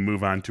 and then we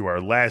move on to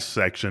our last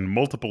section.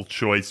 Multiple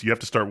choice. You have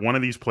to start one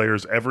of these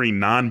players every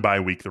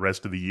non-bye week the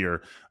rest of the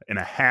year in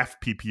a half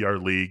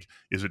PPR league.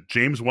 Is it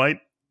James White,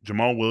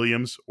 Jamal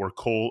Williams, or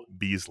Cole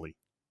Beasley?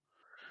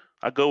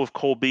 I go with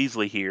Cole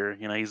Beasley here.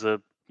 He's a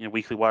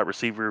weekly wide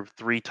receiver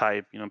 3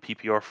 type,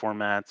 PPR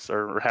formats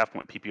or half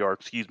point PPR,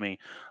 excuse me,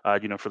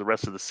 for the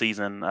rest of the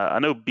season. I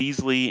know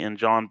Beasley and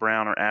John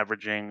Brown are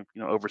averaging,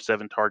 over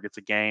 7 targets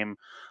a game.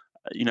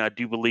 I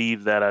do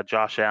believe that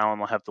Josh Allen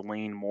will have to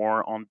lean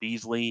more on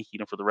Beasley,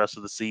 for the rest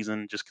of the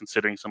season, just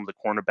considering some of the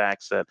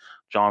cornerbacks that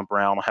John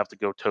Brown will have to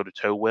go toe to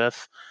toe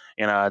with.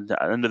 And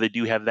I know they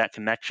do have that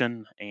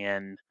connection.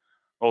 And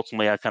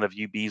ultimately, I kind of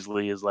view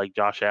Beasley as like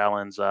Josh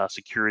Allen's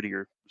security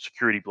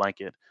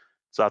blanket.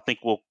 So I think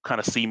we'll kind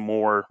of see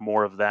more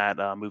of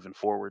that moving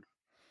forward.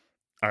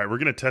 All right, we're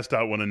going to test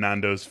out one of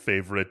Nando's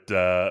favorite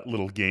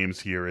little games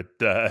here.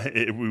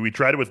 We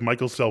tried it with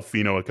Michael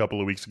Selfino a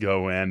couple of weeks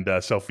ago, and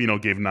Selfino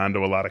gave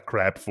Nando a lot of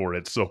crap for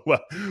it. So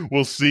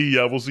we'll see.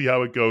 We'll see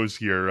how it goes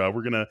here. I'm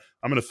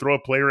gonna throw a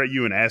player at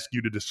you and ask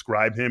you to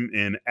describe him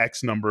in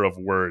X number of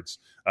words.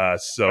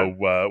 Okay.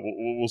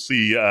 We'll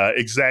see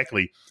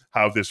exactly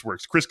how this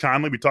works. Chris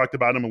Conley, we talked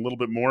about him a little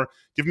bit more.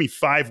 Give me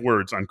 5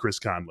 words on Chris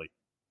Conley.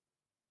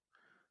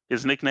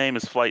 His nickname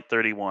is Flight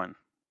 31.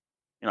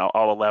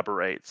 I'll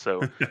elaborate. So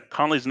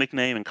Conley's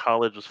nickname in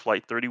college was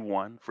Flight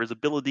 31 for his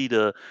ability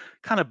to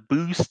kind of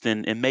boost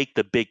and make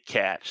the big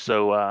catch.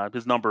 So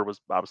his number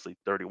was obviously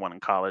 31 in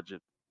college.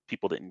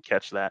 People didn't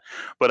catch that.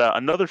 But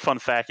another fun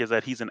fact is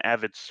that he's an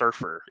avid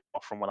surfer.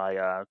 From what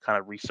I kind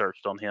of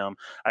researched on him,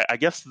 I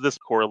guess this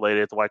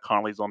correlated to why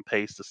Conley's on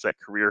pace to set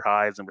career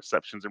highs in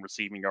receptions and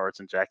receiving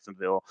yards in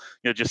Jacksonville.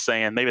 Just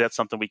saying maybe that's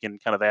something we can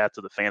kind of add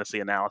to the fantasy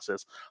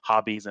analysis,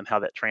 hobbies, and how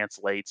that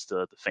translates to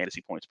the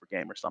fantasy points per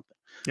game or something.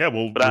 Yeah,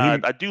 well, But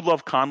I do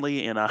love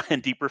Conley in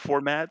in deeper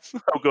formats.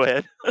 Oh, go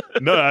ahead.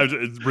 No,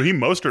 Raheem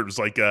Mostert was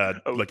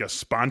Oh, like a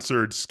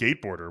sponsored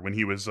skateboarder when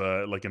he was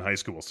like in high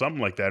school, something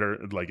like that, or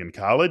like in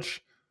college.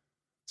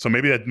 So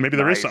maybe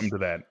there is something nice. to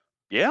that.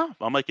 Yeah,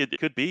 I'm like it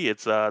could be.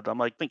 I'm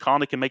like think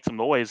Conley can make some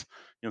noise,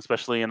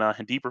 especially in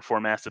deeper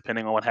formats,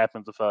 depending on what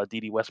happens with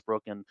D.D.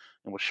 Westbrook and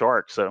with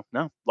Shark. So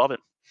no, love it.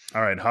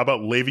 All right, how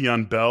about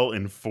Le'Veon Bell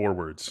in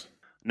forwards?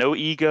 No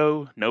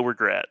ego, no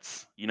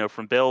regrets.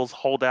 From Bell's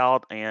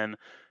holdout and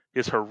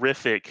his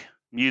horrific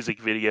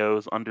music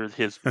videos under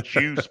his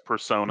Juice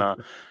persona,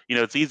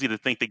 it's easy to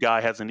think the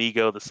guy has an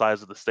ego the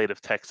size of the state of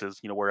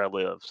Texas, where I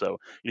live. So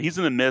he's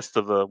in the midst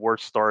of the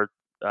worst start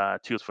to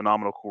his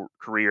phenomenal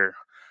career.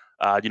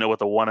 With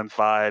a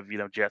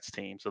 1-5, Jets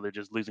team, so they're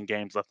just losing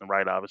games left and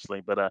right,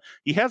 obviously. But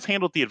he has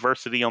handled the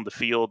adversity on the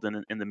field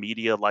and in the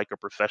media like a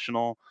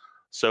professional.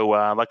 So,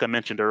 like I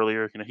mentioned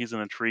earlier, he's an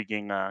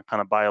intriguing kind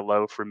of buy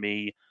low for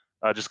me,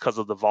 just because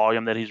of the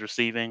volume that he's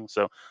receiving.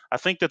 So, I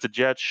think that the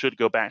Jets should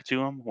go back to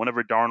him.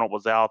 Whenever Darnold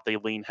was out, they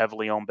leaned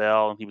heavily on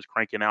Bell, and he was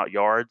cranking out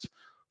yards.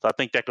 So, I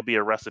think that could be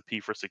a recipe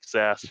for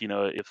success.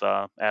 If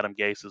Adam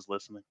Gase is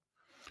listening.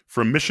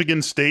 From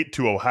Michigan State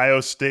to Ohio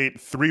State,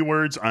 3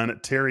 words on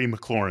Terry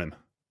McLaurin.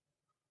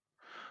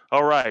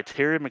 All right,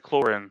 Terry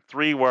McLaurin,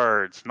 3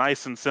 words,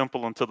 nice and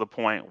simple and to the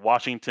point.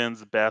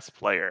 Washington's best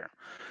player.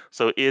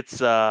 So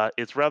it's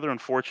rather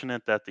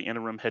unfortunate that the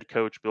interim head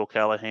coach Bill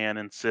Callahan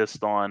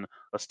insists on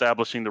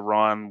establishing the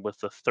run with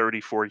a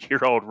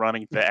 34-year-old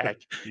running back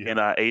Yeah. in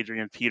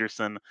Adrian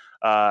Peterson.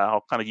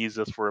 I'll kind of use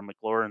this for a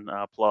McLaurin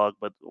plug,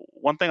 but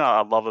one thing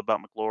I love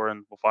about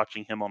McLaurin, with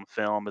watching him on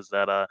film, is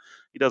that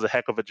he does a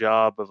heck of a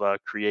job of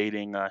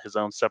creating his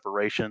own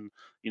separation,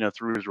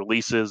 through his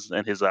releases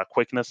and his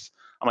quickness.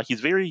 I'm like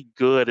he's very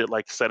good at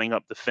like setting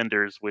up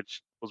defenders,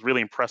 which was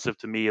really impressive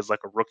to me as like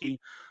a rookie.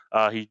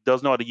 He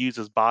does know how to use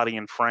his body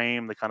and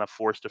frame to kind of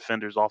force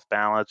defenders off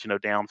balance,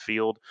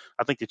 downfield.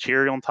 I think the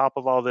cherry on top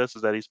of all this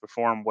is that he's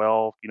performed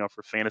well,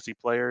 for fantasy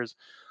players.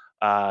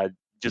 Uh,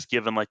 just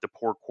given like the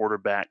poor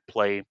quarterback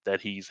play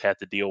that he's had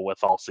to deal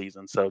with all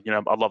season. So,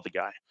 I love the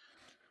guy.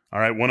 All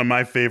right, one of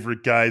my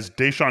favorite guys,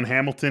 Deshaun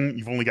Hamilton.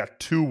 You've only got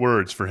 2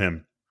 words for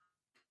him.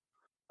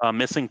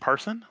 Missing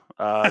person.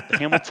 That's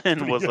Hamilton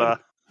pretty was good.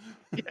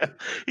 yeah,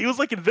 he was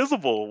like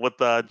invisible with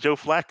Joe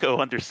Flacco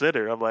under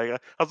center. I'm like, I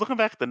was looking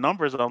back at the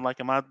numbers and I'm like,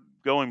 am I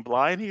going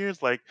blind here?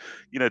 It's like,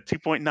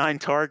 2.9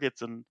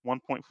 targets and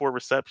 1.4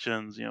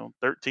 receptions,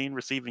 13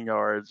 receiving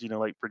yards,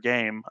 like per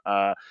game.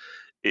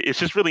 It's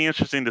just really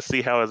interesting to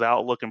see how his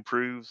outlook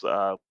improves.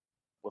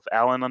 With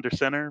Allen under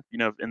center,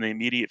 in the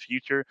immediate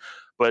future.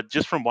 But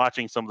just from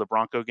watching some of the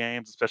Bronco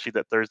games, especially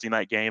that Thursday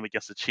night game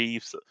against the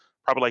Chiefs,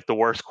 probably like the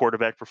worst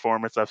quarterback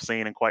performance I've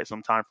seen in quite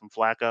some time from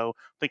Flacco.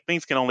 I think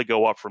things can only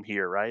go up from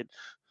here, right?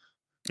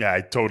 Yeah,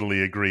 I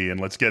totally agree. And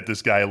let's get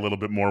this guy a little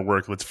bit more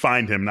work. Let's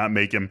find him, not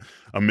make him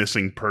a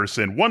missing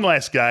person. One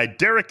last guy,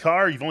 Derek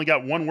Carr. You've only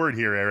got 1 word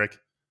here, Eric.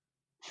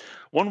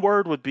 One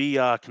word would be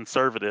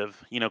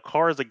conservative.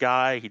 Carr is a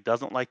guy, he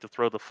doesn't like to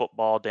throw the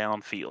football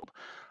downfield.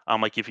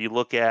 Like if you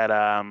look at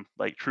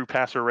like true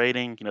passer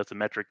rating, it's a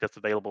metric that's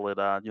available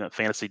at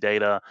fantasy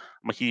data.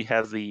 Like he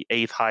has the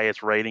 8th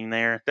highest rating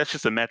there. That's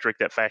just a metric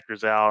that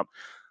factors out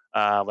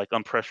like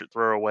unpressured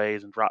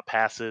throwaways and drop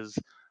passes.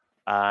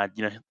 Out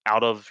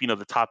of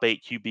the top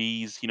 8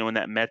 QBs, in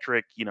that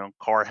metric,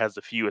 Carr has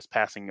the fewest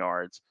passing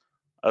yards.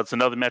 It's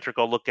another metric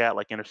I'll look at,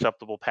 like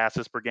interceptable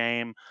passes per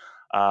game.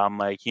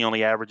 Like he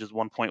only averages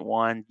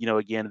 1.1.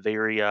 Again,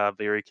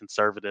 very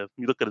conservative.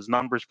 You look at his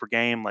numbers per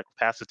game, like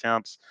pass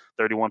attempts,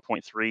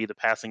 31.3. The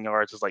passing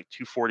yards is like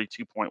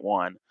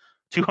 242.1.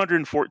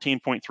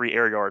 214.3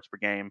 air yards per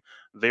game.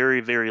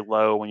 Very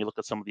low when you look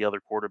at some of the other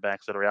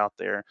quarterbacks that are out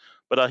there.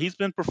 But he's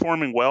been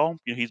performing well.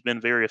 He's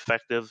been very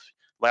effective.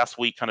 Last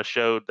week kind of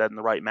showed that in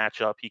the right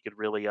matchup he could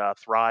really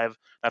thrive.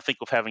 I think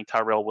with having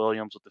Tyrell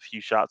Williams with the few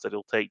shots that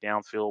he'll take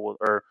downfield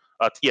or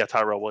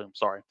Tyrell Williams.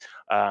 Sorry.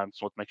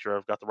 Just want to make sure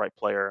I've got the right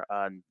player.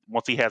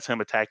 Once he has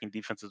him attacking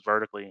defenses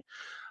vertically,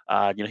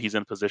 he's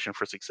in a position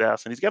for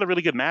success, and he's got a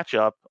really good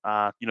matchup,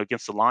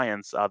 against the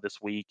Lions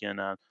this week, and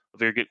a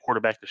very good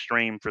quarterback to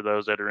stream for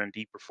those that are in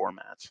deeper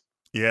formats.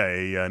 Yeah,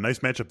 a nice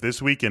matchup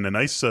this week and a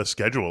nice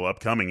schedule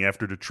upcoming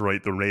after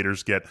Detroit. The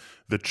Raiders get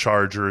the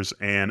Chargers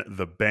and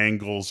the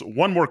Bengals.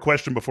 One more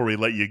question before we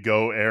let you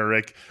go,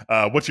 Eric.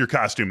 What's your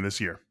costume this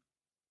year?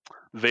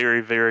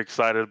 Very, very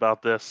excited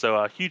about this. So,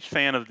 a huge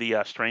fan of the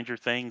Stranger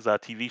Things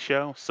TV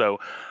show. So,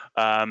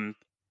 um,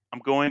 I'm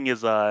going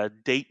as a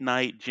date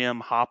night Jim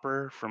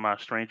Hopper from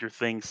Stranger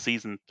Things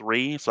season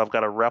 3. So I've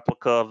got a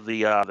replica of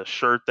the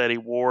shirt that he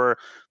wore,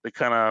 the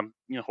kind of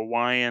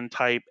Hawaiian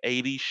type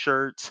 '80s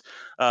shirt,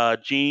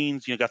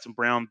 jeans. Got some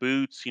brown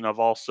boots. I've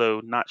also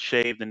not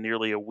shaved in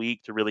nearly a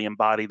week to really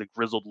embody the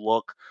grizzled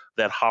look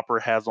that Hopper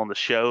has on the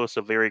show.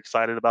 So very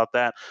excited about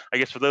that. I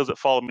guess for those that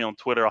follow me on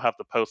Twitter, I'll have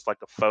to post like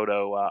a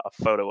photo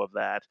of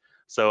that.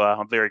 So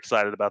I'm very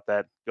excited about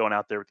that. Going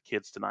out there with the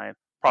kids tonight.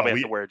 Probably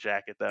have to wear a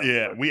jacket though.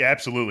 Yeah, we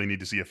absolutely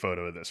need to see a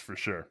photo of this for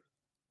sure.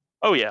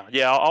 Oh yeah,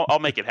 I'll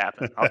make it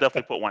happen. I'll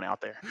definitely put one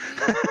out there.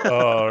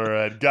 All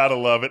right, gotta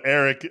love it,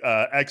 Eric.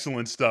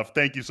 Excellent stuff.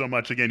 Thank you so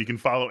much. Again, you can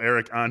follow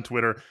Eric on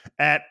Twitter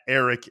at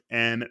Eric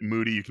N.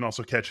 Moody. You can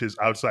also catch his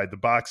Outside the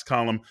Box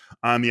column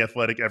on The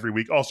Athletic every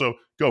week. Also,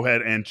 go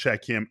ahead and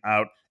check him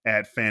out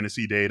at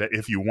Fantasy Data.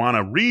 If you want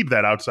to read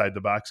that Outside the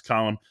Box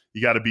column,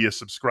 you got to be a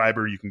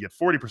subscriber. You can get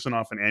 40%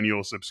 off an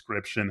annual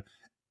subscription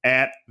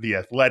at The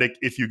Athletic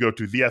if you go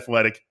to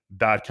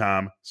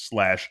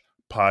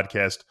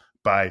theathletic.com/podcast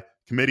by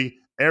committee.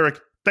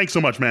 Eric, thanks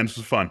so much, man. This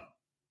was fun.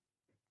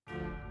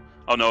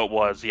 Oh, no, it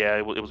was. Yeah,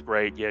 it was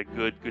great. Yeah,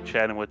 good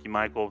chatting with you,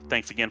 Michael.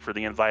 Thanks again for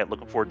the invite.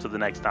 Looking forward to the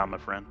next time, my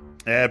friend.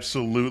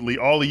 Absolutely.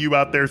 All of you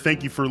out there,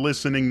 thank you for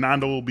listening.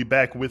 Nando will be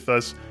back with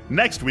us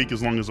next week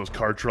as long as those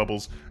car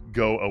troubles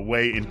go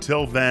away.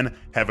 Until then,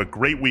 have a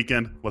great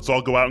weekend. Let's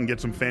all go out and get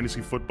some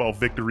fantasy football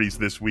victories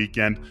this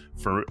weekend.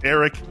 For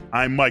Eric,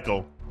 I'm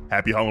Michael.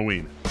 Happy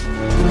Halloween.